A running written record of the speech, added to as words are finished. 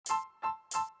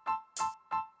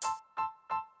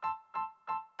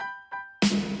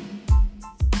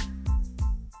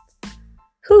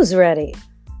Who's ready?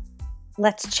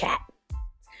 Let's chat.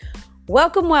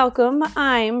 Welcome.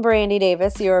 I'm Brandy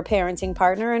Davis, your parenting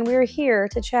partner, and we're here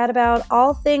to chat about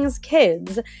all things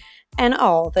kids and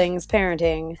all things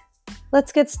parenting.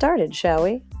 Let's get started, shall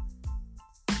we?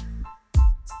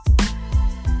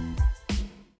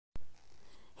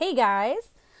 Hey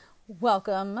guys,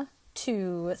 welcome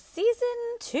to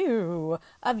season 2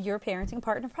 of your Parenting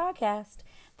Partner podcast.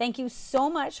 Thank you so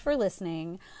much for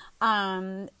listening.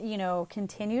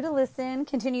 Continue to listen,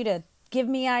 continue to give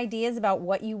me ideas about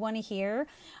what you want to hear.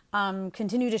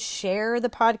 Continue to share the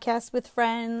podcast with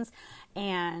friends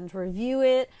and review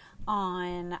it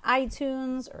on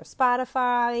iTunes or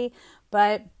Spotify.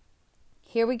 But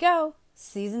here we go.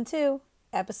 Season 2,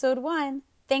 episode 1.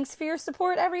 Thanks for your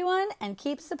support, everyone, and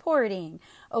keep supporting.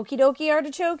 Okie dokie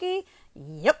artichoke?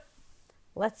 Yep.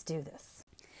 Let's do this.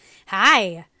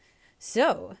 Hi.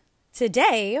 So,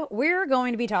 today we're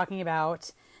going to be talking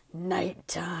about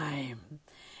nighttime.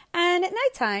 And at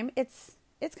nighttime, it's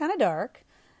kind of dark.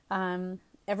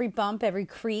 Every bump, every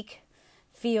creak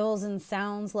feels and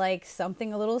sounds like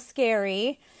something a little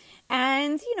scary.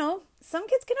 And, some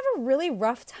kids can have a really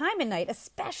rough time at night,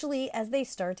 especially as they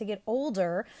start to get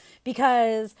older,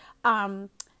 because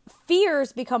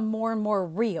fears become more and more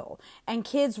real. And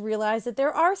kids realize that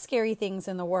there are scary things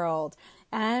in the world.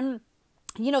 And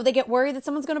they get worried that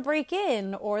someone's going to break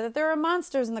in, or that there are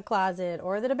monsters in the closet,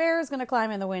 or that a bear is going to climb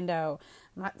in the window.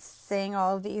 I'm not saying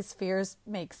all of these fears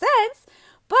make sense,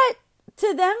 but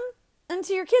to them and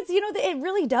to your kids, it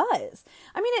really does.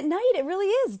 I mean, at night, it really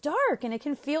is dark and it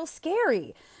can feel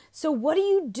scary. So what do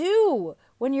you do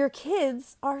when your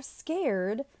kids are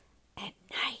scared at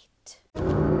night?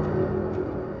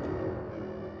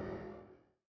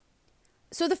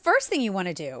 So the first thing you want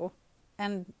to do,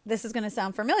 and this is going to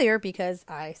sound familiar because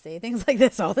I say things like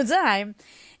this all the time,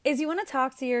 is you want to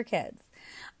talk to your kids.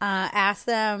 Ask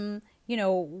them,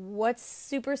 what's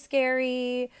super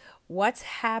scary, what's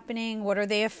happening, what are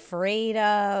they afraid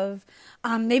of?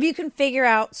 Maybe you can figure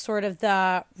out sort of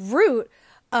the root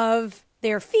of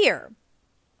their fear.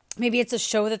 Maybe it's a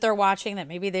show that they're watching that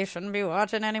maybe they shouldn't be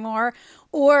watching anymore,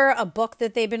 or a book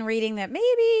that they've been reading that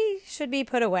maybe should be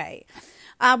put away.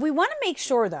 We want to make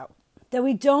sure, though, that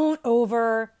we don't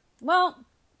I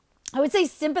would say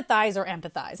sympathize or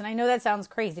empathize. And I know that sounds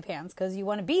crazy pants because you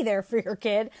want to be there for your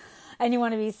kid and you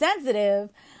want to be sensitive.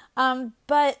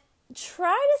 But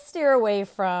try to steer away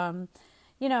from,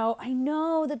 I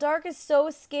know the dark is so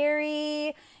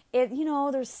scary.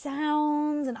 There's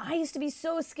sounds, and I used to be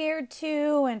so scared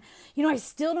too. And, I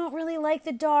still don't really like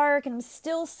the dark, and I'm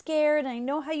still scared. And I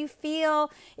know how you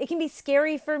feel. It can be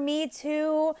scary for me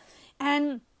too.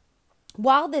 And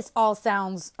while this all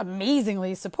sounds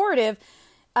amazingly supportive,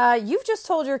 you've just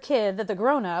told your kid that the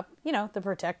grown-up, the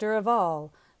protector of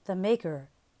all, the maker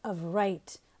of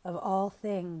right of all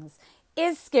things,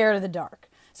 is scared of the dark.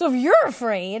 So if you're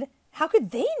afraid, how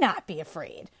could they not be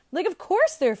afraid? Of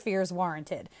course their fear is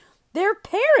warranted. Their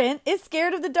parent is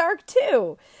scared of the dark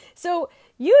too. So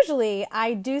usually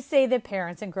I do say that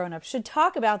parents and grown-ups should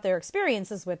talk about their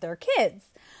experiences with their kids.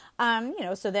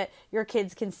 So that your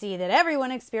kids can see that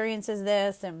everyone experiences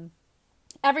this and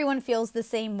everyone feels the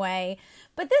same way.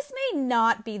 But this may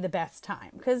not be the best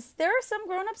time because there are some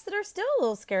grown-ups that are still a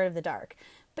little scared of the dark.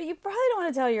 But you probably don't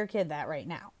want to tell your kid that right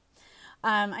now.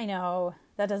 I know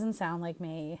that doesn't sound like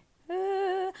me.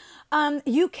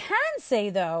 You can say,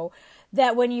 though,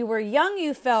 that when you were young,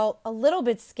 you felt a little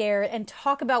bit scared and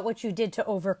talk about what you did to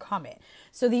overcome it.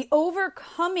 So the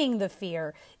overcoming the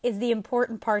fear is the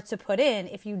important part to put in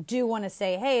if you do want to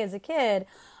say, hey, as a kid,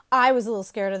 I was a little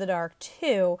scared of the dark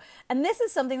too. And this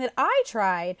is something that I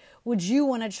tried. Would you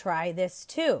want to try this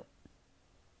too?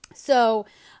 So,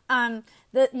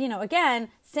 again,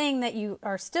 saying that you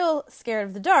are still scared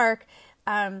of the dark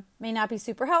may not be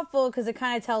super helpful because it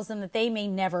kind of tells them that they may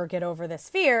never get over this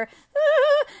fear.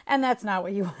 And that's not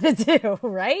what you want to do,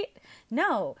 right?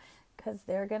 No, because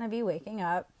they're going to be waking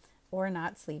up or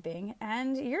not sleeping,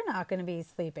 and you're not going to be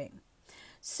sleeping.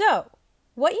 So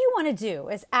what you want to do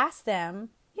is ask them,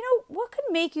 what could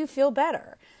make you feel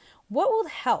better? What will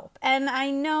help? And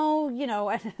I know,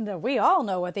 we all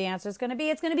know what the answer is going to be.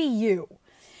 It's going to be you.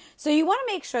 So you want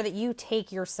to make sure that you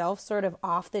take yourself sort of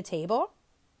off the table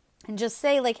and just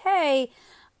say hey,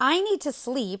 I need to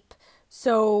sleep.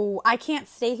 So I can't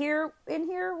stay in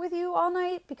here with you all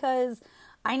night because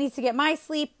I need to get my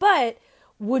sleep. But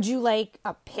would you like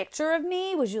a picture of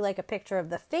me? Would you like a picture of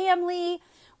the family?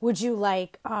 Would you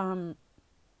like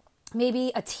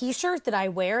maybe a t-shirt that I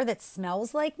wear that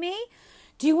smells like me?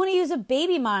 Do you want to use a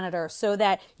baby monitor so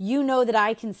that you know that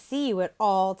I can see you at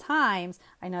all times?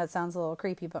 I know it sounds a little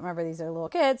creepy, but remember, these are little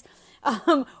kids.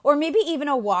 Or maybe even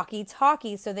a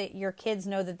walkie-talkie so that your kids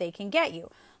know that they can get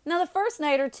you. Now, the first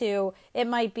night or two, it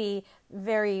might be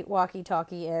very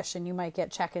walkie-talkie-ish and you might get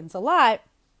check-ins a lot.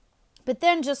 But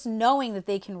then just knowing that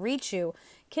they can reach you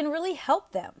can really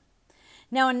help them.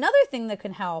 Now, another thing that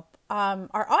can help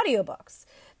are audiobooks,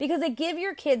 because they give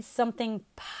your kids something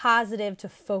positive to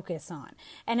focus on,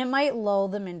 and it might lull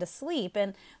them into sleep.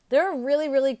 And there are really,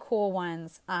 really cool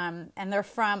ones, and they're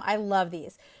from, I love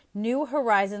these, New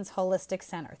Horizons Holistic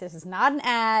Center. This is not an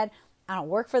ad. I don't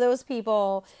work for those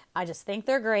people. I just think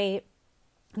they're great.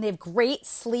 And they have great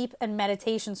sleep and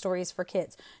meditation stories for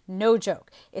kids. No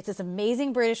joke. It's this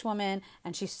amazing British woman,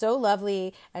 and she's so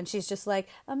lovely, and she's just like,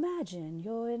 imagine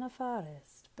you're in a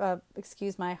forest.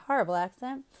 Excuse my horrible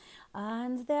accent.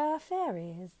 And there are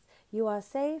fairies. You are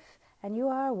safe and you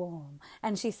are warm.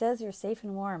 And she says you're safe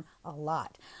and warm a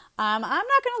lot. I'm not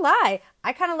going to lie.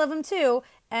 I kind of love them too,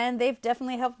 and they've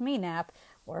definitely helped me nap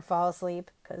or fall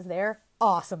asleep because they're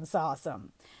awesome sauceum.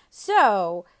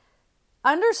 So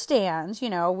understand,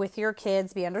 with your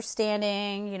kids, be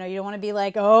understanding. You don't want to be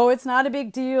like, oh, it's not a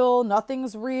big deal.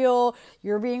 Nothing's real.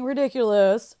 You're being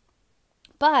ridiculous.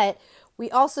 But we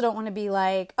also don't want to be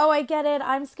like, oh, I get it.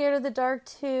 I'm scared of the dark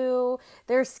too.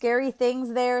 There's scary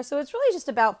things there. So it's really just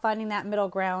about finding that middle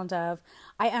ground of,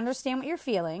 I understand what you're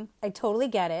feeling. I totally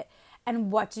get it.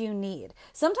 And what do you need?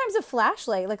 Sometimes a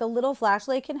flashlight, like a little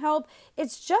flashlight, can help.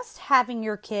 It's just having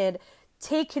your kid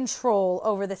take control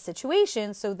over the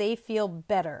situation so they feel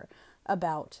better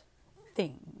about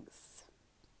things.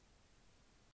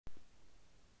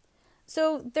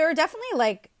 So there are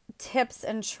definitely tips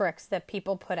and tricks that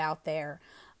people put out there.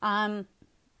 I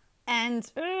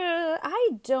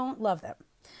don't love them.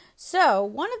 So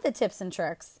one of the tips and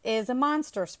tricks is a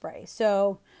monster spray.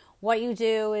 So what you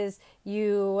do is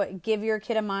you give your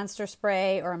kid a monster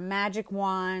spray or a magic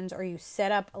wand, or you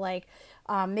set up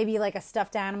maybe a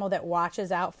stuffed animal that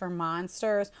watches out for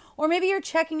monsters, or maybe you're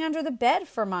checking under the bed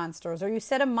for monsters, or you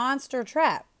set a monster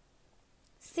trap.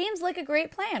 Seems like a great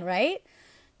plan, right?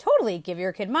 Totally. Give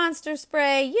your kid monster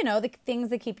spray, the things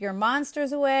that keep your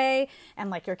monsters away,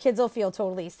 and your kids will feel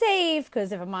totally safe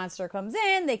because if a monster comes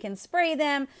in, they can spray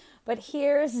them. But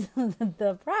here's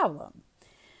the problem.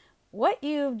 What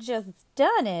you've just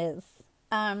done is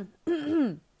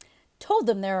told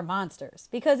them there are monsters.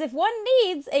 Because if one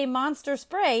needs a monster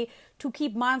spray to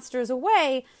keep monsters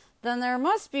away, then there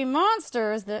must be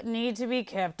monsters that need to be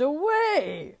kept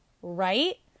away,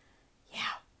 right?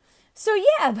 Yeah. So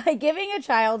by giving a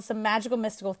child some magical,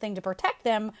 mystical thing to protect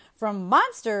them from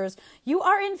monsters, you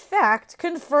are in fact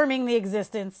confirming the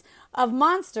existence of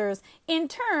monsters, in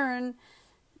turn,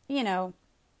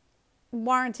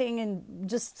 warranting and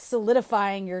just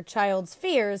solidifying your child's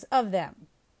fears of them.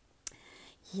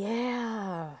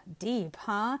 Yeah, deep,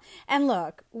 huh? And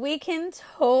look, we can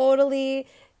totally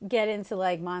get into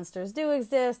monsters do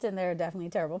exist and there are definitely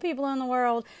terrible people in the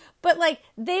world, but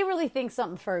they really think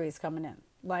something furry's coming in.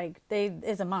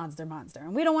 It's a monster,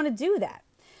 and we don't want to do that.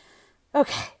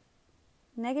 Okay,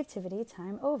 negativity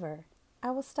time over. I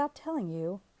will stop telling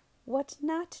you what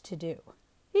not to do.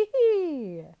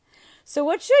 So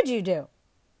what should you do?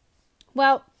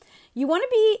 Well, you want to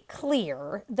be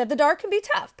clear that the dark can be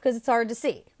tough because it's hard to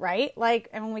see, right?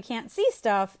 And when we can't see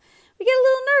stuff, we get a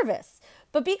little nervous.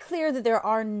 But be clear that there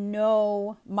are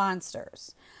no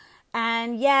monsters.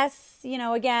 And yes,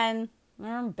 again,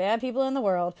 there are bad people in the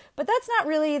world, but that's not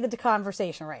really the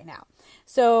conversation right now.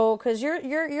 So, because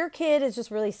your kid is just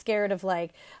really scared of a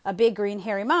big green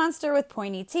hairy monster with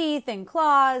pointy teeth and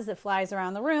claws that flies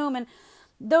around the room, and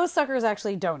those suckers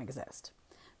actually don't exist.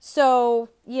 So,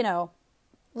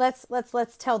 let's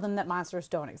tell them that monsters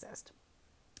don't exist.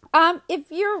 If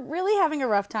you're really having a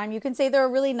rough time, you can say there are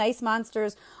really nice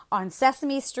monsters on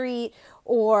Sesame Street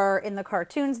or in the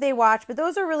cartoons they watch, but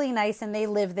those are really nice and they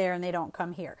live there and they don't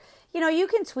come here. You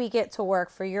can tweak it to work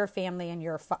for your family and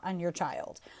your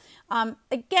child.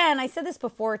 Again, I said this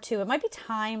before too, it might be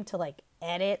time to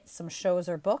edit some shows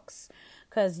or books,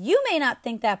 because you may not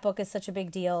think that book is such a big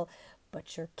deal,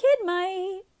 but your kid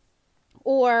might.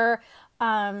 Or,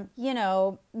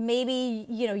 maybe,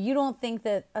 you don't think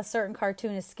that a certain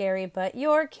cartoon is scary, but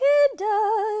your kid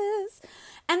does.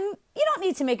 And you don't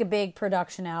need to make a big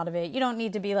production out of it. You don't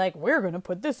need to be like, we're going to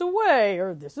put this away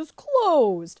or this is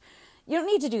closed. You don't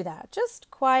need to do that. Just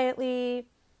quietly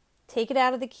take it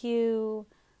out of the queue,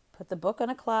 put the book in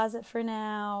a closet for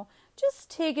now, just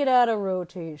take it out of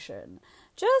rotation.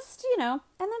 Just, and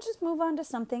then just move on to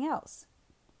something else.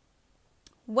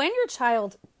 When your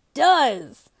child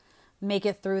does make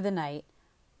it through the night,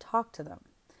 talk to them.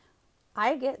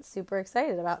 I get super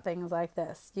excited about things like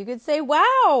this. You could say,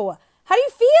 wow, how do you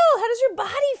feel? How does your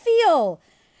body feel?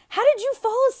 How did you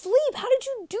fall asleep? How did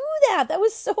you do that? That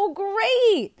was so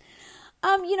great.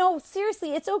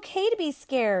 Seriously, it's okay to be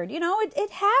scared.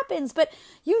 It happens, but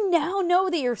you now know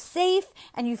that you're safe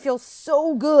and you feel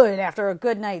so good after a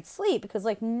good night's sleep, because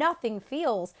like nothing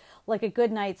feels like a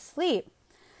good night's sleep.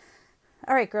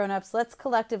 All right, grown-ups, let's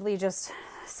collectively just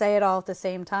say it all at the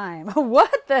same time.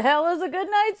 What the hell is a good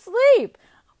night's sleep?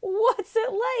 What's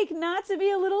it like not to be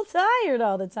a little tired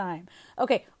all the time?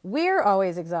 Okay, we're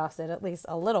always exhausted, at least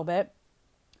a little bit,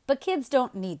 but kids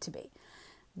don't need to be.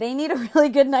 They need a really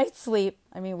good night's sleep.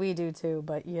 I mean, we do too,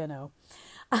 but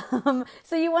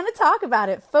So you want to talk about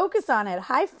it, focus on it,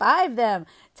 high five them,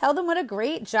 tell them what a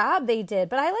great job they did.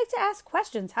 But I like to ask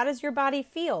questions. How does your body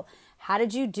feel? How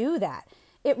did you do that?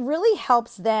 It really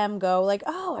helps them go like,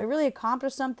 oh, I really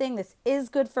accomplished something. This is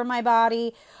good for my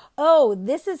body. Oh,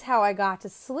 this is how I got to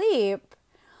sleep.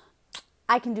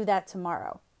 I can do that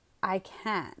tomorrow. I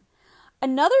can.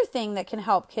 Another thing that can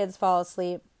help kids fall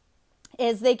asleep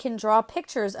is they can draw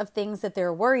pictures of things that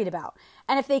they're worried about.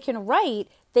 And if they can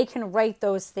write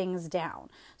those things down.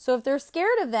 So if they're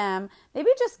scared of them, maybe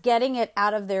just getting it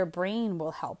out of their brain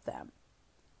will help them.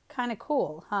 Kind of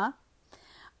cool, huh?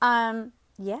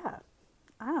 Yeah.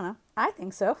 I don't know. I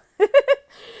think so.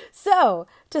 So,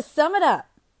 to sum it up,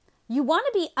 you want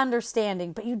to be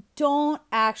understanding, but you don't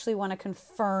actually want to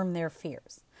confirm their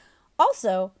fears.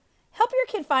 Also, help your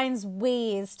kid find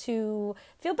ways to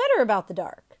feel better about the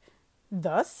dark,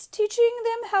 thus teaching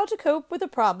them how to cope with a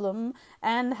problem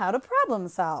and how to problem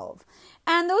solve.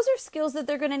 And those are skills that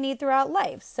they're going to need throughout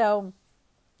life. So,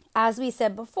 as we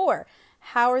said before,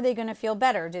 how are they going to feel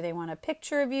better? Do they want a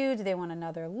picture of you? Do they want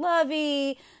another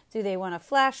lovey? Do they want a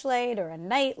flashlight or a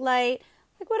night light?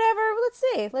 Like whatever,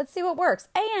 let's see what works.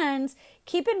 And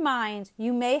keep in mind,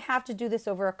 you may have to do this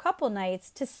over a couple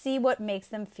nights to see what makes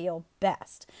them feel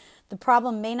best. The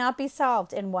problem may not be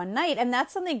solved in one night, and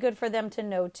that's something good for them to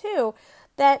know too,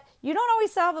 that you don't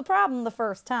always solve the problem the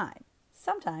first time.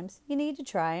 Sometimes you need to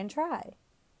try and try.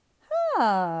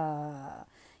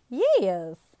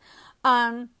 Yes.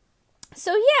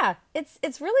 So yeah,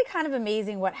 it's really kind of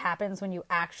amazing what happens when you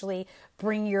actually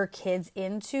bring your kids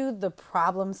into the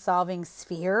problem-solving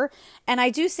sphere. And I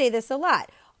do say this a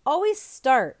lot. Always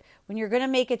start when you're going to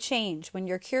make a change, when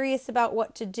you're curious about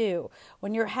what to do,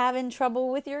 when you're having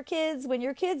trouble with your kids, when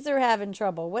your kids are having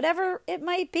trouble, whatever it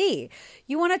might be.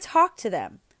 You want to talk to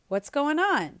them. What's going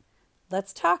on?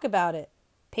 Let's talk about it.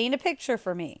 Paint a picture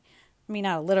for me. I mean,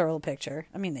 not a literal picture.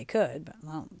 I mean, they could, but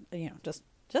well, just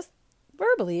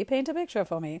verbally paint a picture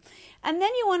for me. And then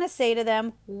you want to say to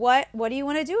them, what do you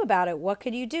want to do about it? What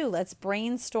could you do? Let's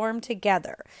brainstorm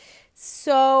together.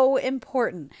 So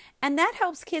important. And that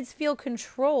helps kids feel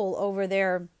control over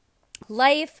their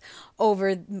life,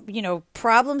 over,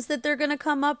 problems that they're going to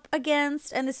come up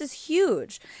against. And this is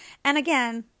huge. And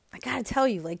again, I got to tell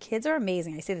you, kids are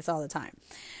amazing. I say this all the time.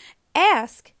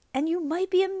 Ask, and you might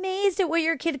be amazed at what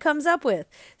your kid comes up with.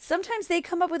 Sometimes they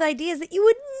come up with ideas that you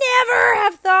would never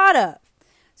have thought of.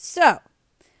 So,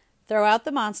 throw out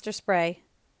the monster spray,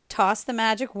 toss the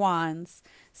magic wands,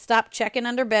 stop checking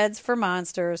under beds for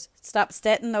monsters, stop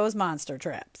setting those monster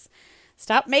traps,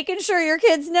 stop making sure your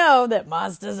kids know that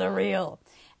monsters are real,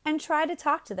 and try to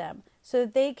talk to them so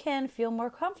that they can feel more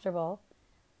comfortable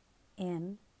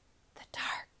in the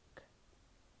dark.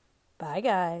 Bye,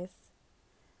 guys.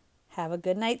 Have a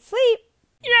good night's sleep.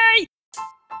 Yay!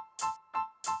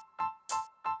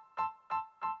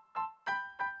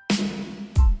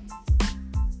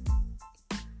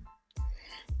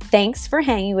 Thanks for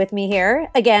hanging with me here.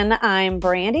 Again, I'm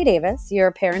Brandy Davis,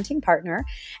 your parenting partner,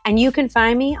 and you can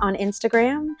find me on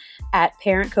Instagram at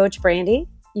Parent Coach Brandy.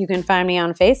 You can find me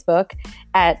on Facebook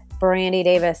at Brandy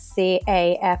Davis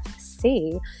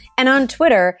CAFC and on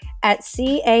Twitter at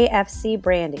CAFC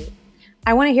Brandy.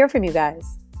 I want to hear from you guys.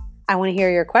 I want to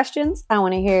hear your questions. I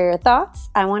want to hear your thoughts.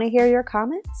 I want to hear your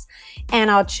comments.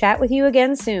 And I'll chat with you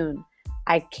again soon.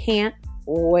 I can't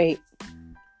wait.